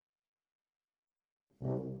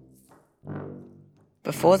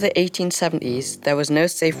Before the 1870s, there was no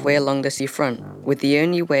safe way along the seafront, with the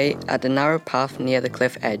only way at a narrow path near the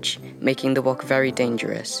cliff edge, making the walk very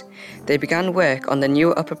dangerous. They began work on the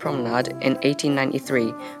new Upper Promenade in 1893,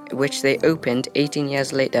 which they opened 18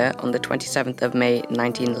 years later on the 27th of May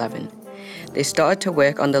 1911. They started to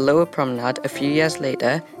work on the Lower Promenade a few years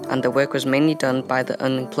later, and the work was mainly done by the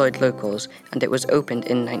unemployed locals, and it was opened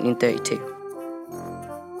in 1932.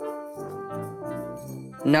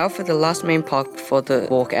 Now for the last main part before the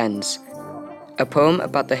walk ends. A poem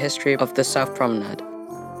about the history of the South Promenade.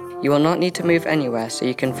 You will not need to move anywhere, so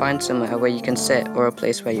you can find somewhere where you can sit or a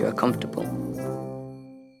place where you are comfortable.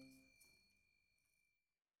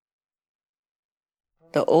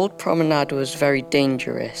 The old promenade was very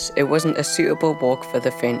dangerous. It wasn't a suitable walk for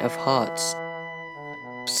the faint of hearts.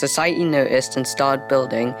 Society noticed and started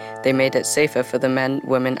building. They made it safer for the men,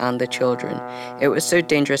 women, and the children. It was so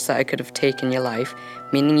dangerous that it could have taken your life,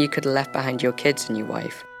 meaning you could have left behind your kids and your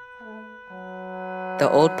wife. The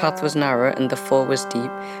old path was narrow and the fall was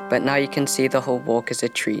deep, but now you can see the whole walk as a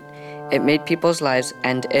treat. It made people's lives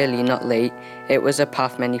end early, not late. It was a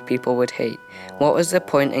path many people would hate. What was the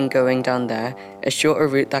point in going down there? A shorter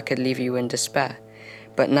route that could leave you in despair.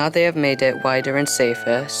 But now they have made it wider and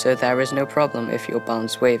safer, so there is no problem if your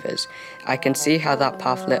balance wavers. I can see how that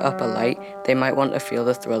path lit up a light. They might want to feel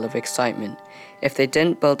the thrill of excitement. If they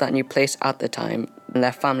didn't build that new place at the time, then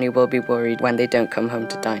their family will be worried when they don't come home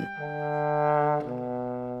to dine.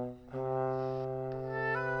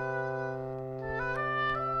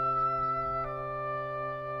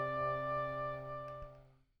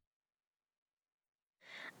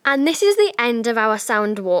 And this is the end of our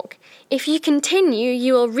sound walk. If you continue,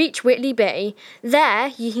 you will reach Whitley Bay. There,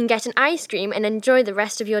 you can get an ice cream and enjoy the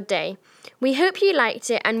rest of your day. We hope you liked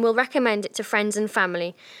it and will recommend it to friends and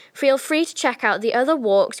family. Feel free to check out the other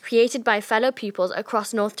walks created by fellow pupils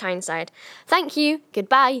across North Tyneside. Thank you.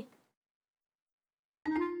 Goodbye.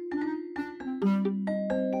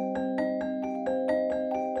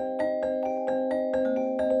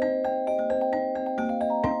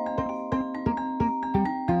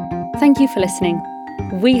 Thank you for listening.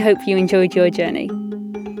 We hope you enjoyed your journey.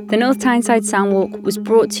 The North Tyneside Soundwalk was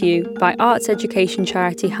brought to you by arts education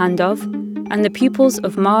charity Hand Of and the pupils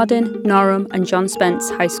of Marden, Norham and John Spence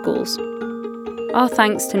High Schools. Our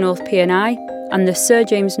thanks to North P&I and the Sir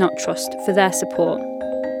James Knott Trust for their support.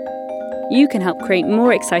 You can help create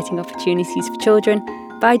more exciting opportunities for children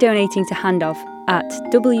by donating to Hand Of at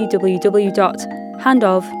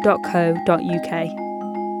www.handov.co.uk.